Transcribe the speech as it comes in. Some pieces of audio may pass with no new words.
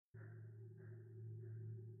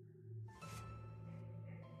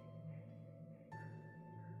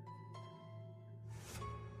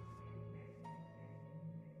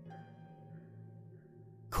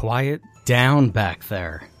Quiet down back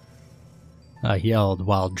there, I yelled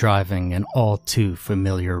while driving an all too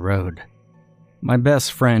familiar road. My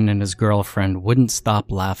best friend and his girlfriend wouldn't stop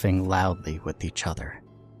laughing loudly with each other,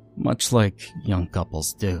 much like young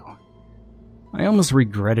couples do. I almost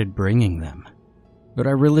regretted bringing them, but I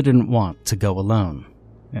really didn't want to go alone,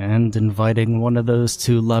 and inviting one of those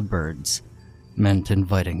two lovebirds meant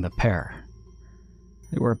inviting the pair.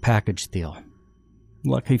 They were a package deal.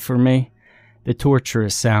 Lucky for me, the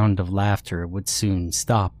torturous sound of laughter would soon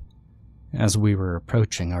stop as we were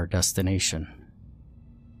approaching our destination.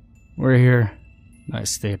 "We're here," I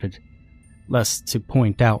stated, less to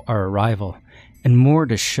point out our arrival and more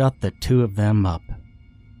to shut the two of them up.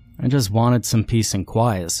 I just wanted some peace and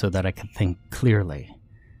quiet so that I could think clearly.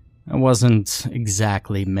 I wasn't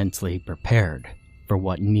exactly mentally prepared for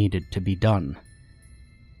what needed to be done.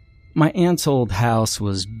 My aunt's old house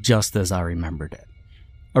was just as I remembered it.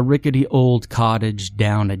 A rickety old cottage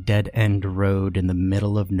down a dead-end road in the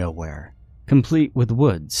middle of nowhere, complete with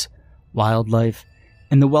woods, wildlife,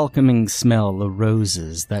 and the welcoming smell of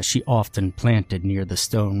roses that she often planted near the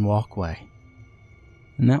stone walkway.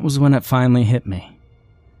 And that was when it finally hit me.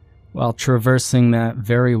 While traversing that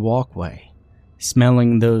very walkway,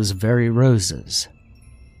 smelling those very roses,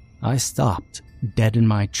 I stopped dead in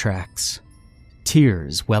my tracks,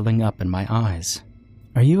 tears welling up in my eyes.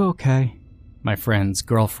 "Are you okay?" my friend's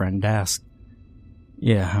girlfriend asked.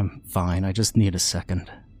 "Yeah, I'm fine. I just need a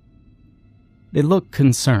second." They looked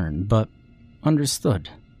concerned, but understood.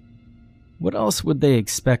 What else would they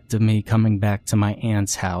expect of me coming back to my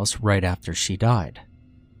aunt's house right after she died?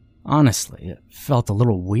 Honestly, it felt a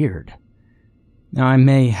little weird. Now, I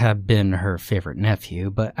may have been her favorite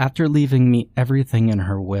nephew, but after leaving me everything in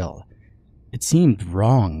her will, it seemed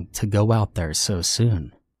wrong to go out there so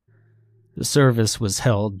soon. The service was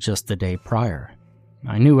held just the day prior.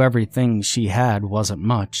 I knew everything she had wasn't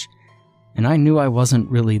much, and I knew I wasn't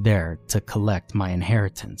really there to collect my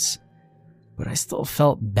inheritance. But I still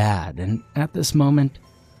felt bad, and at this moment,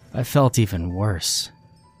 I felt even worse.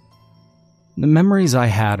 The memories I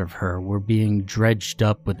had of her were being dredged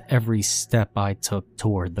up with every step I took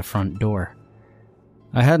toward the front door.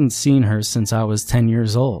 I hadn't seen her since I was 10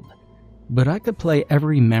 years old, but I could play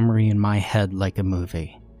every memory in my head like a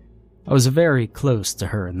movie. I was very close to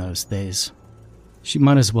her in those days. She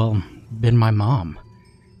might as well been my mom.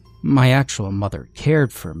 My actual mother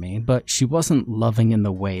cared for me, but she wasn't loving in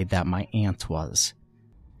the way that my aunt was.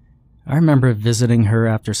 I remember visiting her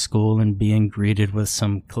after school and being greeted with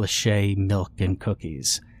some cliché milk and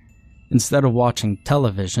cookies. Instead of watching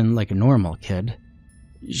television like a normal kid,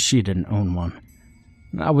 she didn't own one,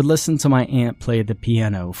 I would listen to my aunt play the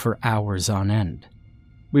piano for hours on end.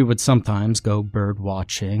 We would sometimes go bird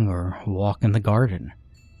watching or walk in the garden.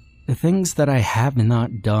 The things that I have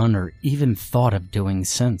not done or even thought of doing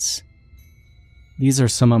since. These are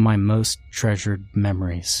some of my most treasured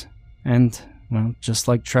memories. And, well, just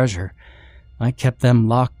like treasure, I kept them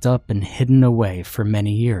locked up and hidden away for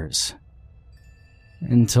many years.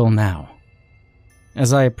 Until now.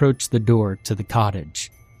 As I approached the door to the cottage,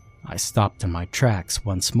 I stopped in my tracks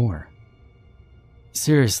once more.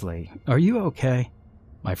 "Seriously, are you okay?"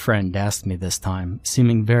 my friend asked me this time,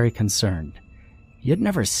 seeming very concerned. He had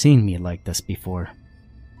never seen me like this before.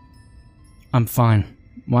 "I'm fine.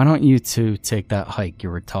 Why don't you two take that hike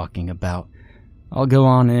you were talking about? I'll go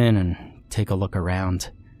on in and take a look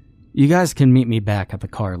around. You guys can meet me back at the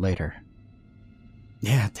car later."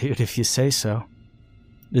 "Yeah, dude, if you say so."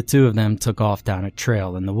 The two of them took off down a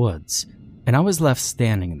trail in the woods, and I was left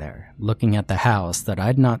standing there, looking at the house that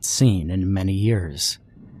I'd not seen in many years.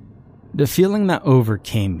 The feeling that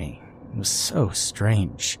overcame me was so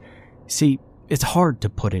strange. See, it's hard to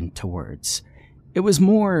put into words. It was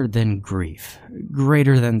more than grief,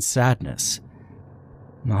 greater than sadness.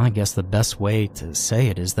 Well, I guess the best way to say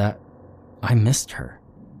it is that I missed her.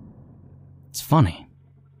 It's funny.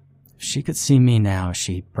 If she could see me now,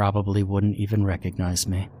 she probably wouldn't even recognize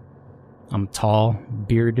me. I'm tall,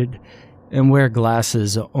 bearded, and wear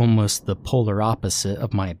glasses almost the polar opposite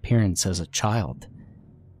of my appearance as a child.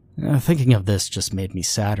 Thinking of this just made me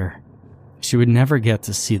sadder. She would never get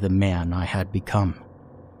to see the man I had become.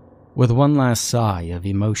 With one last sigh of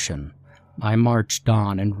emotion, I marched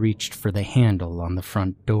on and reached for the handle on the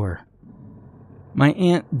front door. My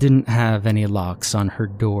aunt didn't have any locks on her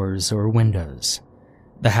doors or windows.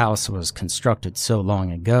 The house was constructed so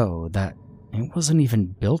long ago that it wasn't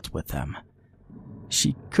even built with them.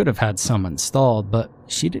 She could have had some installed, but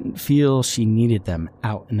she didn't feel she needed them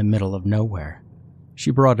out in the middle of nowhere. She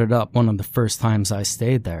brought it up one of the first times I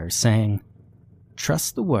stayed there, saying,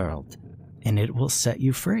 "Trust the world, and it will set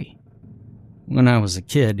you free." When I was a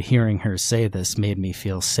kid, hearing her say this made me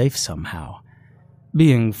feel safe somehow.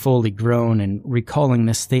 Being fully grown and recalling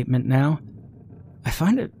this statement now, I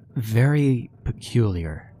find it very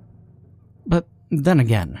peculiar. But then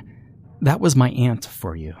again, that was my aunt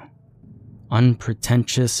for you.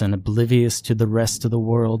 Unpretentious and oblivious to the rest of the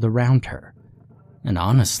world around her. And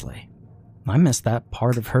honestly, I miss that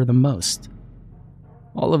part of her the most.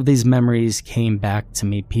 All of these memories came back to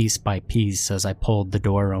me piece by piece as I pulled the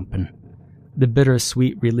door open. The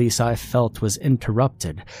bittersweet release I felt was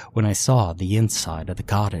interrupted when I saw the inside of the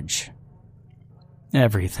cottage.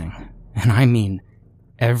 Everything, and I mean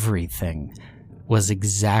everything, was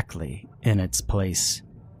exactly in its place.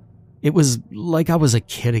 It was like I was a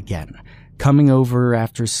kid again, coming over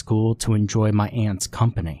after school to enjoy my aunt's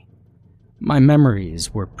company. My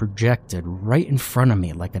memories were projected right in front of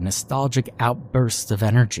me like a nostalgic outburst of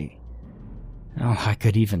energy. Oh, I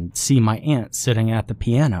could even see my aunt sitting at the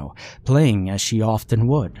piano, playing as she often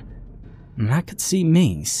would. And I could see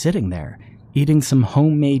me sitting there, eating some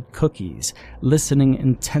homemade cookies, listening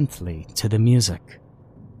intently to the music.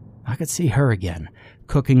 I could see her again,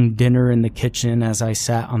 cooking dinner in the kitchen as I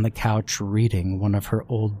sat on the couch reading one of her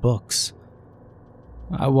old books.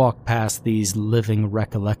 I walked past these living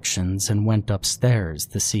recollections and went upstairs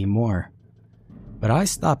to see more. But I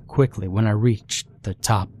stopped quickly when I reached the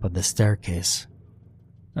top of the staircase.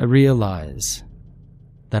 I realized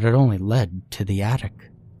that it only led to the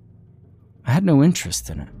attic. I had no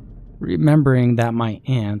interest in it, remembering that my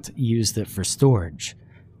aunt used it for storage,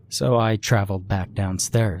 so I traveled back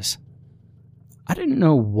downstairs. I didn't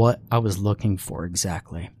know what I was looking for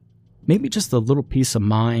exactly. Maybe just a little peace of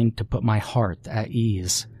mind to put my heart at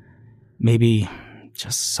ease. Maybe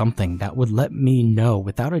just something that would let me know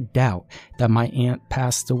without a doubt that my aunt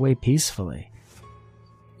passed away peacefully.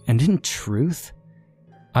 And in truth,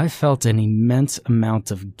 I felt an immense amount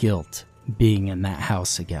of guilt being in that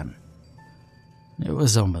house again. It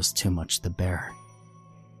was almost too much to bear.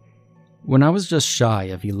 When I was just shy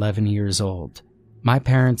of 11 years old, my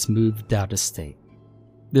parents moved out of state.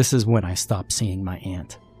 This is when I stopped seeing my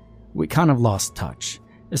aunt. We kind of lost touch,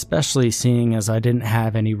 especially seeing as I didn't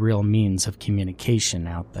have any real means of communication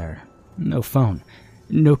out there. No phone,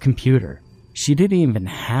 no computer. She didn't even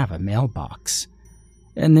have a mailbox.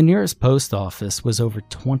 And the nearest post office was over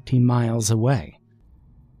 20 miles away.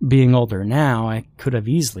 Being older now, I could have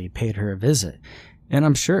easily paid her a visit, and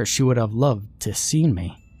I'm sure she would have loved to see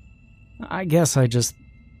me. I guess I just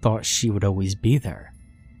thought she would always be there.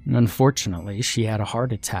 Unfortunately, she had a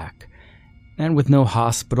heart attack. And with no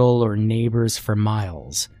hospital or neighbors for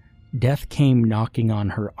miles, death came knocking on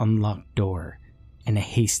her unlocked door in a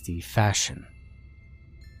hasty fashion.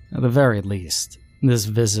 At the very least, this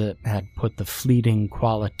visit had put the fleeting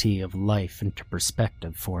quality of life into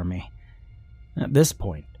perspective for me. At this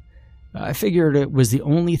point, I figured it was the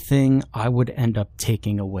only thing I would end up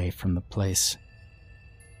taking away from the place.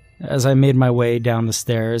 As I made my way down the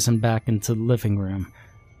stairs and back into the living room,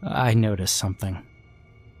 I noticed something.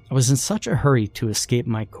 I was in such a hurry to escape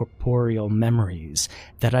my corporeal memories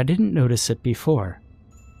that I didn't notice it before.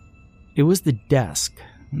 It was the desk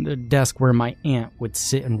where my aunt would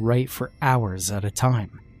sit and write for hours at a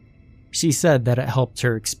time. She said that it helped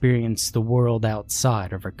her experience the world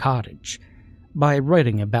outside of her cottage by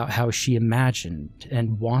writing about how she imagined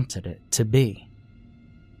and wanted it to be.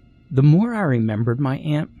 The more I remembered my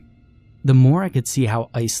aunt, the more I could see how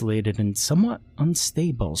isolated and somewhat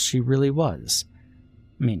unstable she really was.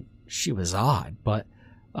 I mean, she was odd, but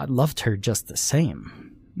I loved her just the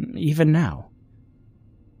same, even now.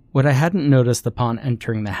 What I hadn't noticed upon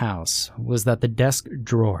entering the house was that the desk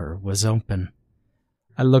drawer was open.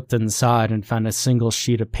 I looked inside and found a single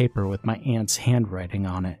sheet of paper with my aunt's handwriting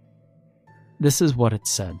on it. This is what it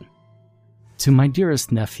said. To my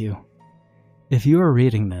dearest nephew, if you are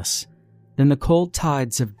reading this, then the cold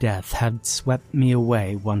tides of death have swept me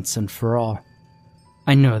away once and for all.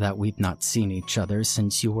 I know that we've not seen each other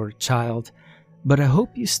since you were a child, but I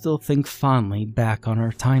hope you still think fondly back on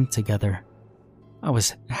our time together. I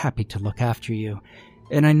was happy to look after you,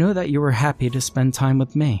 and I know that you were happy to spend time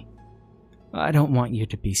with me. I don't want you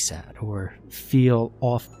to be sad or feel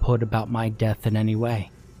off-put about my death in any way.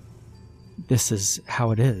 This is how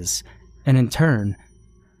it is, and in turn,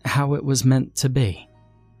 how it was meant to be.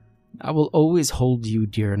 I will always hold you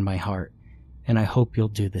dear in my heart, and I hope you'll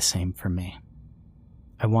do the same for me.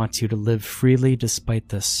 I want you to live freely despite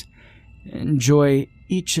this. Enjoy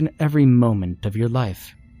each and every moment of your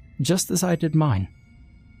life, just as I did mine.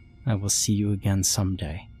 I will see you again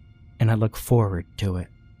someday, and I look forward to it.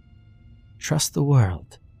 Trust the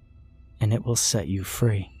world, and it will set you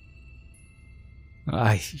free.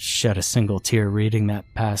 I shed a single tear reading that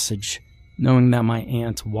passage, knowing that my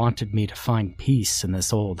aunt wanted me to find peace in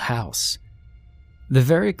this old house. The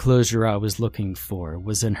very closure I was looking for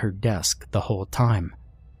was in her desk the whole time.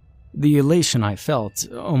 The elation I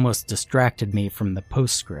felt almost distracted me from the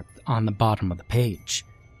postscript on the bottom of the page.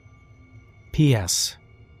 P.S.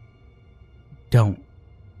 Don't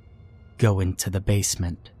go into the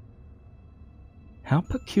basement. How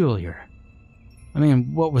peculiar. I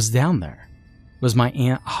mean, what was down there? Was my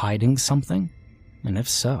aunt hiding something? And if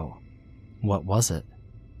so, what was it?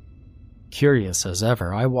 Curious as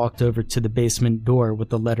ever, I walked over to the basement door with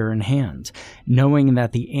the letter in hand, knowing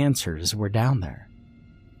that the answers were down there.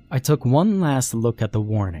 I took one last look at the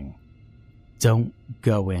warning. Don't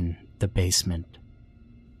go in the basement.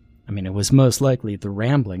 I mean, it was most likely the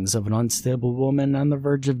ramblings of an unstable woman on the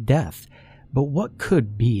verge of death, but what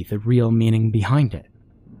could be the real meaning behind it?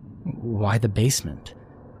 Why the basement?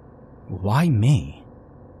 Why me?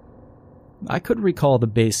 I could recall the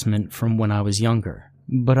basement from when I was younger,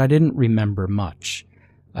 but I didn't remember much.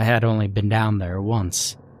 I had only been down there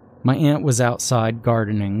once. My aunt was outside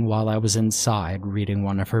gardening while I was inside reading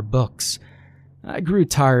one of her books. I grew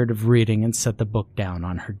tired of reading and set the book down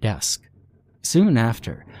on her desk. Soon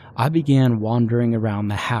after, I began wandering around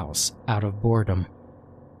the house out of boredom.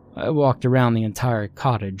 I walked around the entire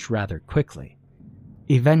cottage rather quickly.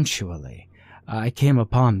 Eventually, I came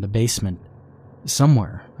upon the basement,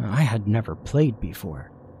 somewhere I had never played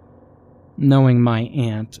before. Knowing my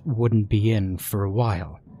aunt wouldn't be in for a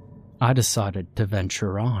while, I decided to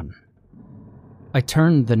venture on. I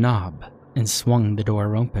turned the knob and swung the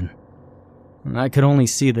door open. I could only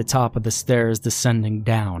see the top of the stairs descending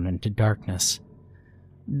down into darkness.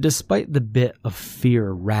 Despite the bit of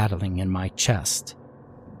fear rattling in my chest,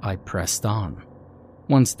 I pressed on.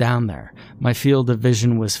 Once down there, my field of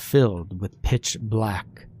vision was filled with pitch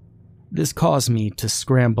black. This caused me to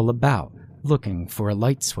scramble about, looking for a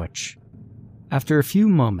light switch. After a few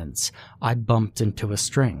moments, I bumped into a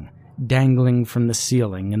string, dangling from the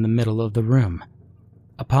ceiling in the middle of the room.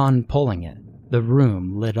 Upon pulling it, the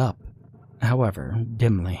room lit up, however,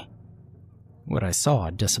 dimly. What I saw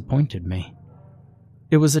disappointed me.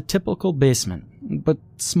 It was a typical basement, but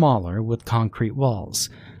smaller with concrete walls,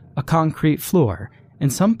 a concrete floor,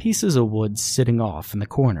 and some pieces of wood sitting off in the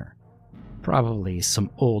corner. Probably some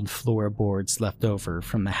old floorboards left over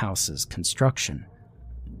from the house's construction.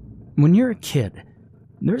 When you're a kid,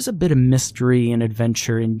 there's a bit of mystery and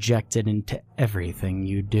adventure injected into everything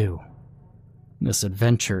you do. This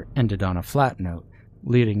adventure ended on a flat note,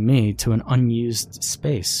 leading me to an unused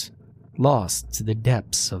space, lost to the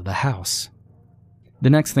depths of the house. The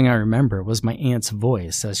next thing I remember was my aunt's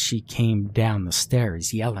voice as she came down the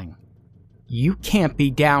stairs yelling, "You can't be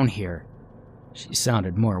down here." She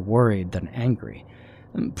sounded more worried than angry,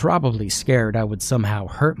 and probably scared I would somehow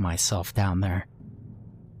hurt myself down there.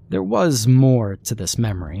 There was more to this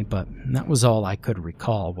memory, but that was all I could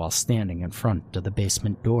recall while standing in front of the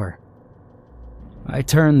basement door. I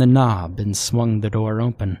turned the knob and swung the door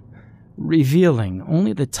open, revealing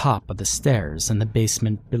only the top of the stairs and the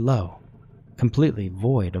basement below, completely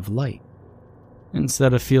void of light.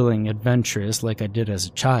 Instead of feeling adventurous like I did as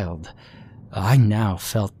a child, I now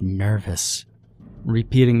felt nervous,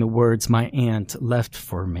 repeating the words my aunt left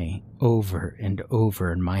for me over and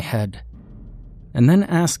over in my head, and then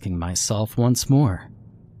asking myself once more,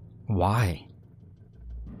 why?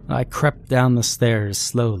 I crept down the stairs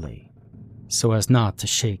slowly, so as not to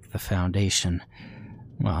shake the foundation.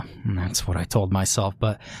 Well, that's what I told myself,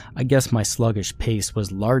 but I guess my sluggish pace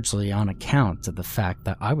was largely on account of the fact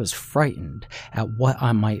that I was frightened at what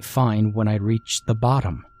I might find when I reached the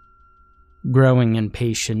bottom. Growing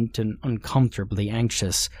impatient and uncomfortably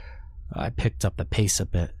anxious, I picked up the pace a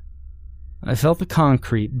bit. I felt the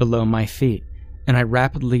concrete below my feet, and I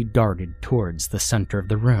rapidly darted towards the center of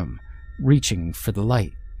the room, reaching for the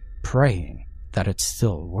light, praying that it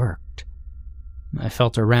still worked. I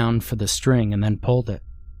felt around for the string and then pulled it.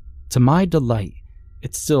 To my delight,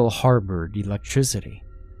 it still harbored electricity.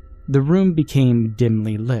 The room became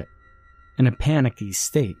dimly lit. In a panicky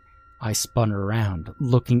state, I spun around,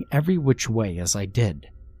 looking every which way as I did.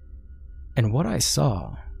 And what I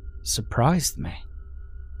saw surprised me.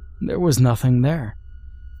 There was nothing there.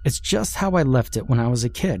 It's just how I left it when I was a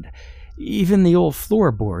kid. Even the old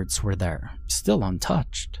floorboards were there, still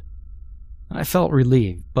untouched. I felt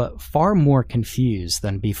relieved, but far more confused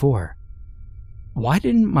than before. Why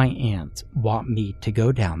didn't my aunt want me to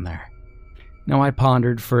go down there? Now I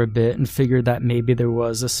pondered for a bit and figured that maybe there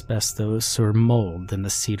was asbestos or mold in the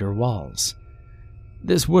cedar walls.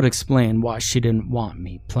 This would explain why she didn't want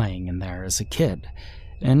me playing in there as a kid,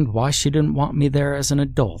 and why she didn't want me there as an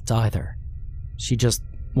adult either. She just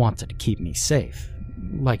wanted to keep me safe,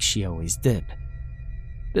 like she always did.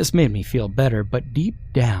 This made me feel better, but deep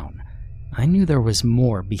down, I knew there was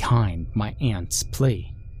more behind my aunt's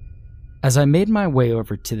plea. As I made my way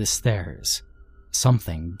over to the stairs,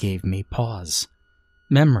 something gave me pause.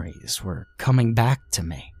 Memories were coming back to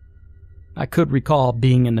me. I could recall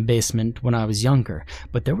being in the basement when I was younger,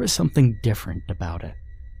 but there was something different about it,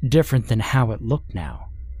 different than how it looked now.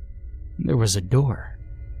 There was a door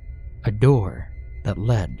that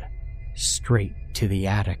led straight to the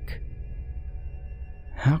attic.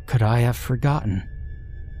 How could I have forgotten?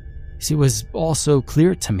 See, it was all so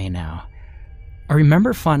clear to me now. I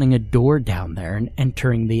remember finding a door down there and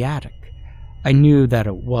entering the attic. I knew that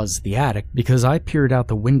it was the attic because I peered out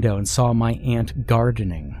the window and saw my aunt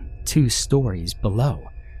gardening 2 stories below.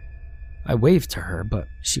 I waved to her, but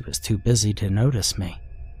she was too busy to notice me.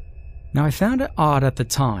 Now, I found it odd at the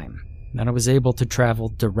time that I was able to travel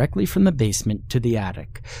directly from the basement to the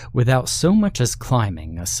attic without so much as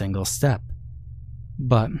climbing a single step.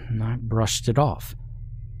 But I brushed it off.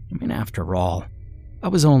 I mean, after all, I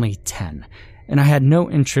was only 10, and I had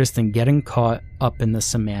no interest in getting caught up in the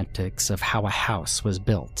semantics of how a house was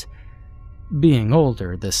built. Being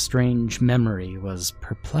older, this strange memory was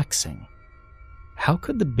perplexing. How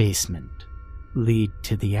could the basement lead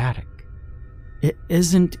to the attic? It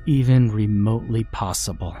isn't even remotely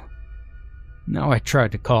possible. Now I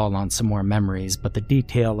tried to call on some more memories, but the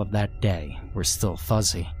detail of that day were still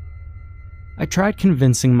fuzzy. I tried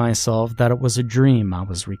convincing myself that it was a dream I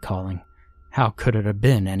was recalling. How could it have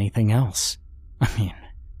been anything else? I mean,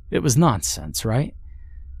 it was nonsense, right?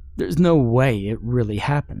 There's no way it really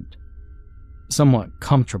happened. Somewhat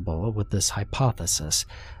comfortable with this hypothesis,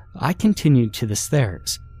 I continued to the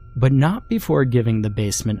stairs, but not before giving the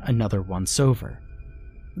basement another once-over.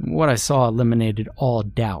 What I saw eliminated all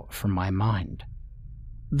doubt from my mind.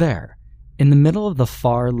 There, in the middle of the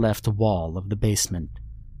far left wall of the basement,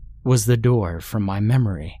 was the door from my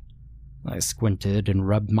memory. I squinted and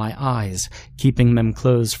rubbed my eyes, keeping them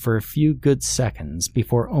closed for a few good seconds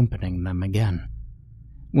before opening them again.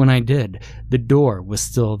 When I did, the door was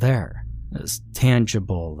still there, as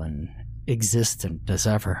tangible and existent as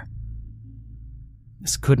ever.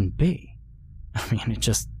 This couldn't be. I mean, it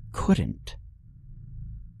just couldn't.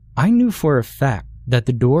 I knew for a fact that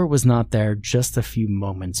the door was not there just a few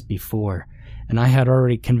moments before, and I had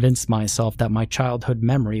already convinced myself that my childhood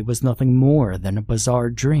memory was nothing more than a bizarre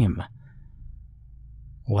dream.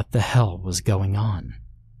 What the hell was going on?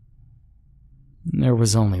 There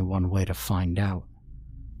was only one way to find out.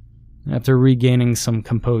 After regaining some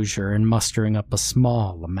composure and mustering up a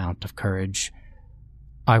small amount of courage,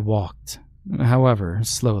 I walked, however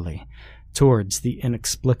slowly, towards the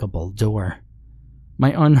inexplicable door.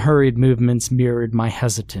 My unhurried movements mirrored my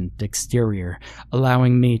hesitant exterior,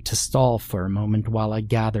 allowing me to stall for a moment while I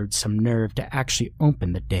gathered some nerve to actually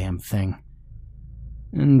open the damn thing.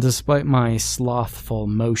 And despite my slothful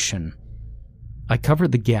motion, I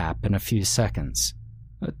covered the gap in a few seconds,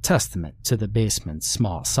 a testament to the basement's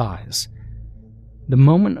small size. The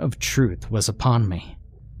moment of truth was upon me.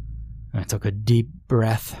 I took a deep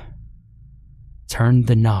breath, turned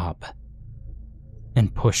the knob,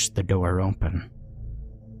 and pushed the door open.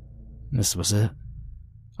 This was it.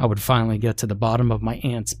 I would finally get to the bottom of my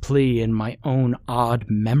aunt's plea and my own odd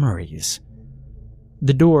memories.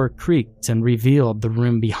 The door creaked and revealed the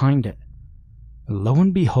room behind it. Lo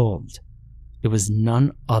and behold, it was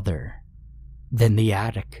none other than the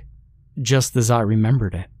attic, just as I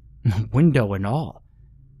remembered it, window and all.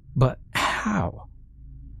 But how?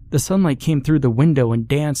 The sunlight came through the window and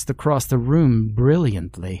danced across the room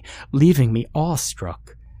brilliantly, leaving me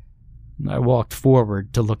awestruck. I walked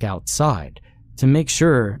forward to look outside, to make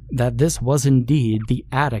sure that this was indeed the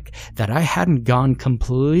attic, that I hadn't gone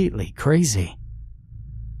completely crazy.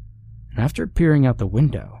 And after peering out the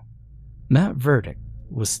window, that verdict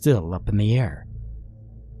was still up in the air.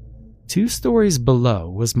 2 stories below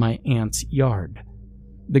was my aunt's yard.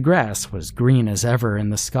 The grass was green as ever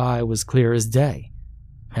and the sky was clear as day.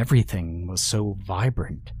 Everything was so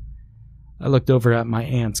vibrant. I looked over at my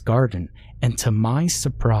aunt's garden, and to my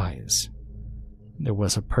surprise, there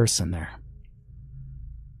was a person there.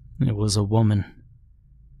 It was a woman,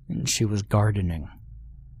 and she was gardening.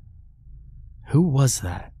 Who was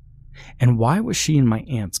that? And why was she in my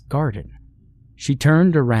aunt's garden? She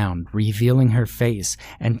turned around, revealing her face,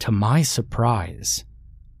 and to my surprise,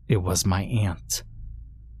 it was my aunt.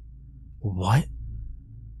 What?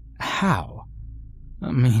 How?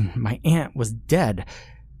 I mean, my aunt was dead.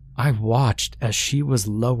 I watched as she was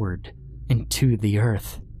lowered into the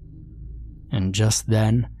earth. And just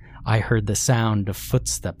then, I heard the sound of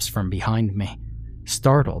footsteps from behind me.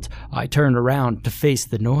 Startled, I turned around to face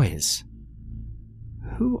the noise.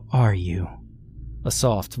 "Who are you?" a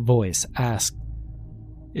soft voice asked.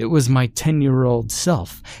 It was my 10-year-old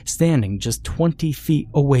self, standing just 20 feet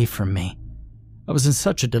away from me. I was in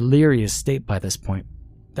such a delirious state by this point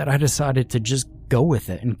that I decided to just go with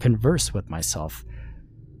it and converse with myself.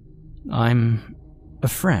 "I'm a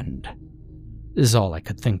friend," is all I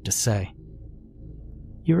could think to say.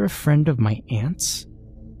 "You're a friend of my aunt's?"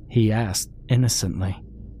 he asked innocently.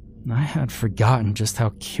 I had forgotten just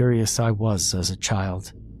how curious I was as a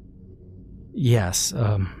child. "Yes,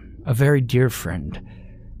 a very dear friend."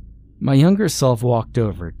 My younger self walked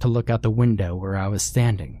over to look out the window where I was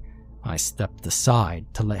standing. I stepped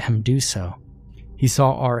aside to let him do so. He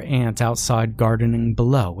saw our aunt outside gardening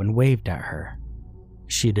below and waved at her.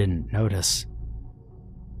 She didn't notice.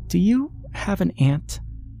 "Do you have an aunt?"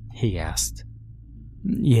 he asked.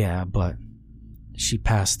 "Yeah, but she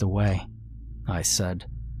passed away," I said.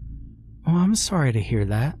 "Oh, I'm sorry to hear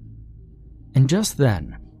that." And just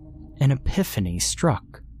then, an epiphany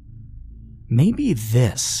struck. Maybe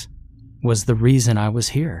this was the reason I was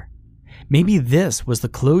here. Maybe this was the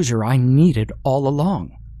closure I needed all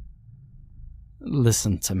along.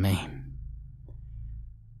 Listen to me.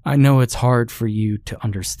 I know it's hard for you to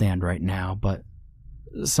understand right now, but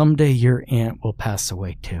someday your aunt will pass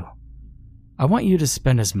away too. I want you to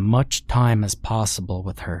spend as much time as possible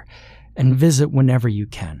with her and visit whenever you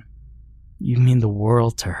can. You mean the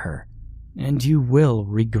world to her, and you will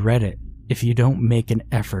regret it if you don't make an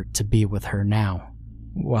effort to be with her now,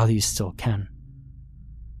 while you still can."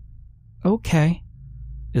 "Okay,"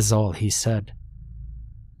 is all he said.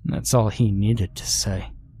 That's all he needed to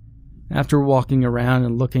say. After walking around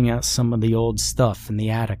and looking at some of the old stuff in the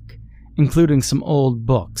attic, including some old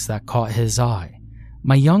books that caught his eye,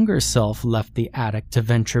 my younger self left the attic to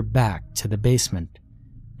venture back to the basement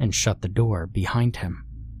and shut the door behind him.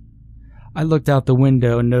 I looked out the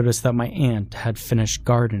window and noticed that my aunt had finished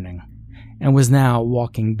gardening and was now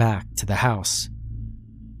walking back to the house.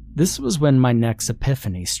 This was when my next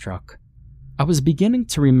epiphany struck. I was beginning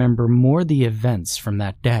to remember more the events from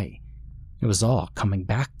that day. It was all coming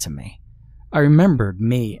back to me. I remembered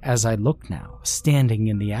me as I looked now, standing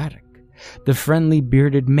in the attic, the friendly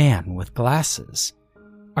bearded man with glasses.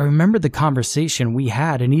 I remembered the conversation we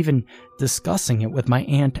had and even discussing it with my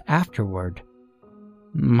aunt afterward.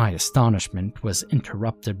 My astonishment was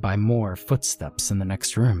interrupted by more footsteps in the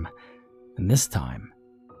next room, and this time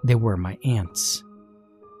they were my aunt's.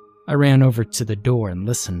 I ran over to the door and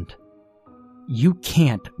listened. "You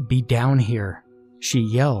can't be down here," she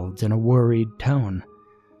yelled in a worried tone.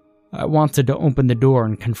 I wanted to open the door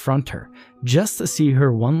and confront her, just to see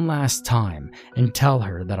her one last time and tell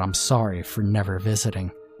her that I'm sorry for never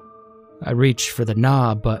visiting. I reached for the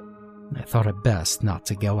knob, but I thought it best not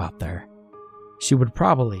to go out there. She would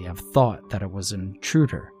probably have thought that it was an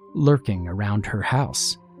intruder lurking around her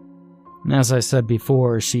house. As I said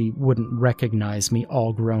before, she wouldn't recognize me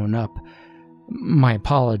all grown up. My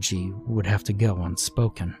apology would have to go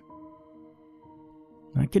unspoken.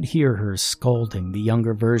 I could hear her scolding the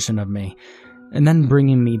younger version of me and then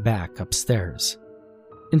bringing me back upstairs.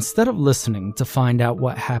 Instead of listening to find out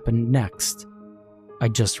what happened next, I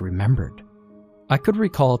just remembered. I could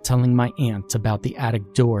recall telling my aunt about the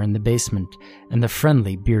attic door in the basement and the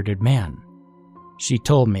friendly bearded man. She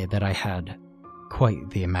told me that I had quite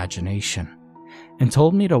the imagination and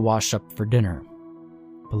told me to wash up for dinner.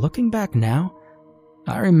 But looking back now,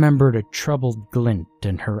 I remembered a troubled glint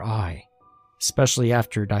in her eye, especially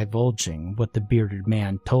after divulging what the bearded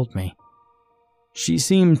man told me. She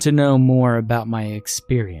seemed to know more about my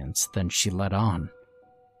experience than she let on.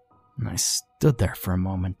 I stood there for a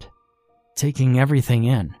moment, taking everything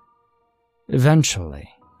in. Eventually,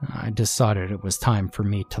 I decided it was time for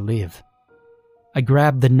me to leave. I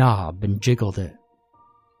grabbed the knob and jiggled it.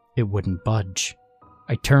 It wouldn't budge.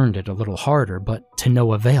 I turned it a little harder, but to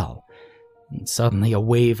no avail, and suddenly a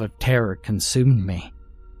wave of terror consumed me.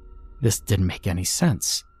 This didn't make any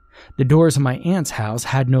sense. The doors of my aunt's house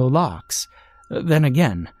had no locks. Then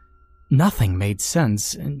again, nothing made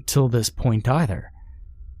sense until this point either.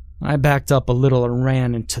 I backed up a little and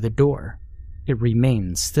ran into the door. It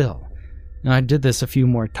remained still. I did this a few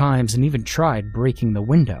more times and even tried breaking the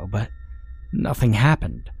window, but nothing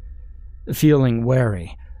happened. Feeling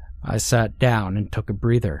wary, I sat down and took a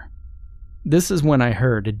breather. This is when I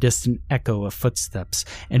heard a distant echo of footsteps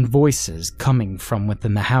and voices coming from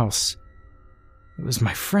within the house. It was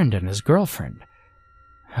my friend and his girlfriend.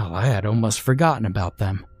 Hell, I had almost forgotten about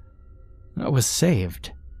them. I was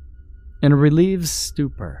saved. In a relieved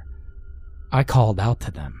stupor, I called out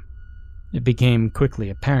to them. It became quickly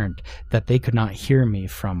apparent that they could not hear me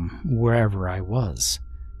from wherever I was.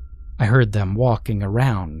 I heard them walking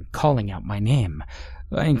around, calling out my name,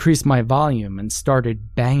 I increased my volume and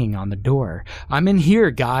started banging on the door. "I'm in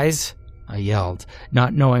here, guys," I yelled,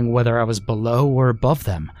 not knowing whether I was below or above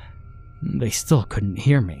them. They still couldn't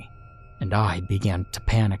hear me, and I began to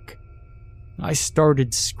panic. I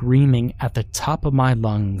started screaming at the top of my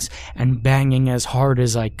lungs and banging as hard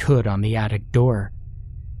as I could on the attic door.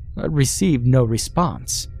 I received no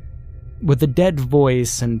response. With a dead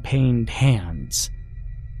voice and pained hands,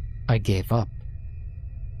 I gave up.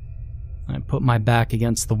 I put my back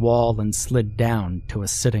against the wall and slid down to a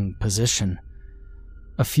sitting position,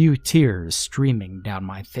 a few tears streaming down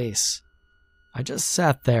my face. I just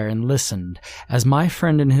sat there and listened as my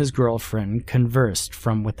friend and his girlfriend conversed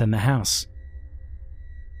from within the house.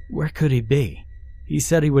 Where could he be? He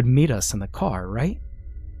said he would meet us in the car, right?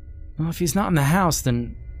 Well, if he's not in the house,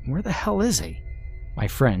 then where the hell is he? My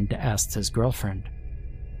friend asked his girlfriend.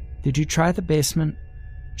 Did you try the basement?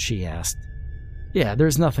 She asked. Yeah,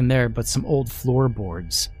 there's nothing there but some old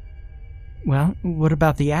floorboards. Well, what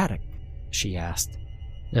about the attic? She asked.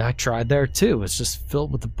 Yeah, I tried there too. It's just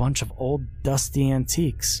filled with a bunch of old, dusty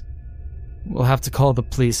antiques. We'll have to call the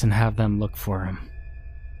police and have them look for him.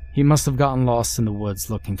 He must have gotten lost in the woods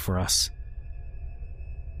looking for us.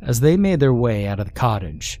 As they made their way out of the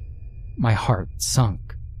cottage, my heart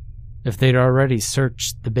sunk. If they'd already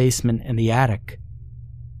searched the basement and the attic,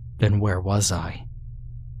 then where was I?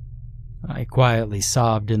 I quietly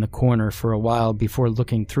sobbed in the corner for a while before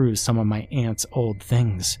looking through some of my aunt's old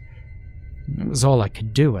things. It was all I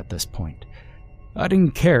could do at this point. I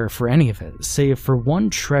didn't care for any of it, save for one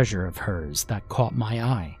treasure of hers that caught my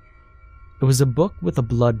eye. It was a book with a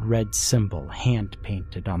blood-red symbol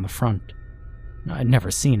hand-painted on the front. I'd never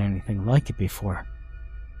seen anything like it before.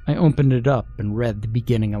 I opened it up and read the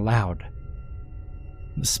beginning aloud.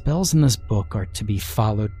 The spells in this book are to be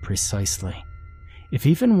followed precisely. If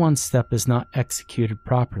even one step is not executed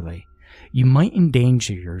properly, you might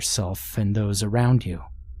endanger yourself and those around you.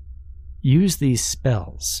 Use these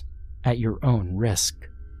spells at your own risk.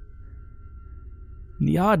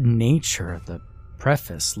 The odd nature of the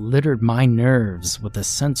preface littered my nerves with a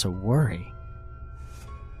sense of worry.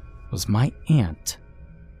 Was my aunt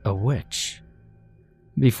a witch?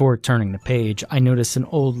 Before turning the page, I noticed an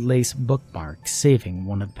old lace bookmark saving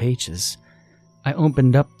one of the pages. I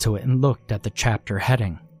opened up to it and looked at the chapter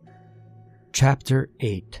heading. Chapter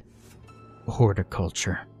 8,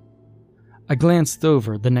 Horticulture. I glanced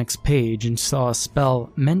over the next page and saw a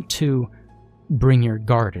spell meant to bring your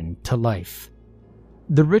garden to life.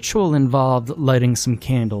 The ritual involved lighting some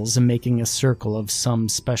candles and making a circle of some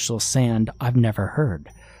special sand I've never heard.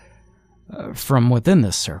 From within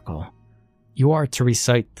this circle, you are to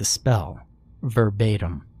recite the spell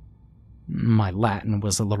verbatim. My Latin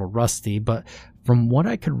was a little rusty, but from what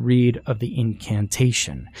I could read of the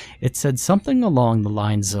incantation, it said something along the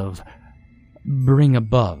lines of bring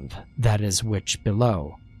above that is which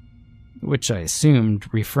below, which I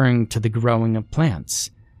assumed referring to the growing of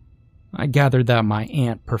plants. I gathered that my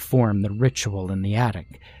aunt performed the ritual in the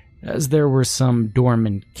attic, as there were some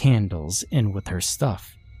dormant candles in with her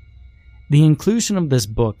stuff. The inclusion of this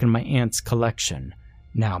book in my aunt's collection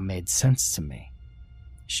now made sense to me.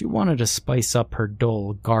 She wanted to spice up her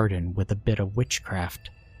dull garden with a bit of witchcraft.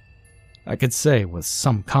 I could say with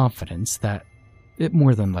some confidence that it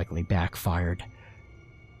more than likely backfired.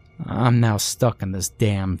 I'm now stuck in this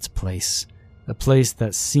damned place, a place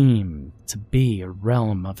that seemed to be a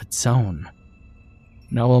realm of its own.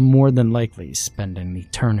 And I will more than likely spend an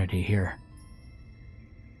eternity here.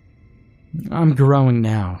 I'm growing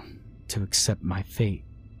now to accept my fate.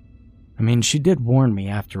 I mean, she did warn me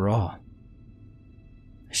after all.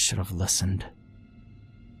 I should have listened.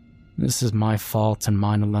 This is my fault and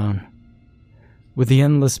mine alone. With the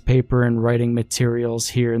endless paper and writing materials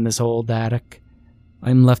here in this old attic,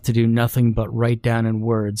 I'm left to do nothing but write down in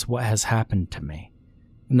words what has happened to me,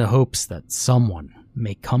 in the hopes that someone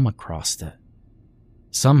may come across it.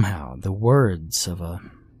 Somehow, the words of a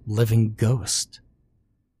living ghost.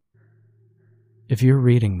 If you're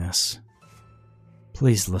reading this,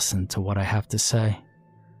 please listen to what I have to say.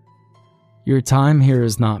 Your time here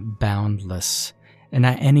is not boundless, and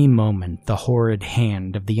at any moment the horrid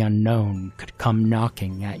hand of the unknown could come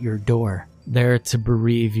knocking at your door, there to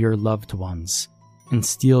bereave your loved ones and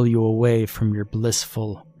steal you away from your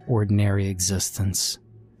blissful, ordinary existence.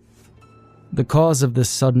 The cause of this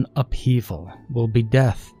sudden upheaval will be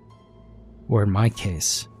death, or in my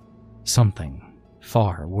case, something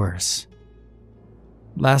far worse.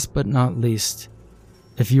 Last but not least,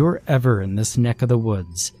 if you're ever in this neck of the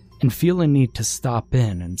woods and feel a need to stop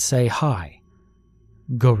in and say hi,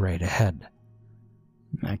 go right ahead.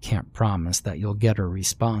 I can't promise that you'll get a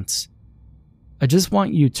response. I just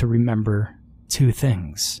want you to remember two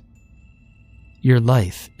things. Your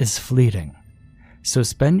life is fleeting, so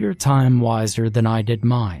spend your time wiser than I did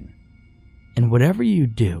mine. And whatever you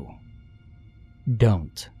do,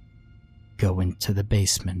 don't go into the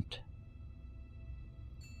basement.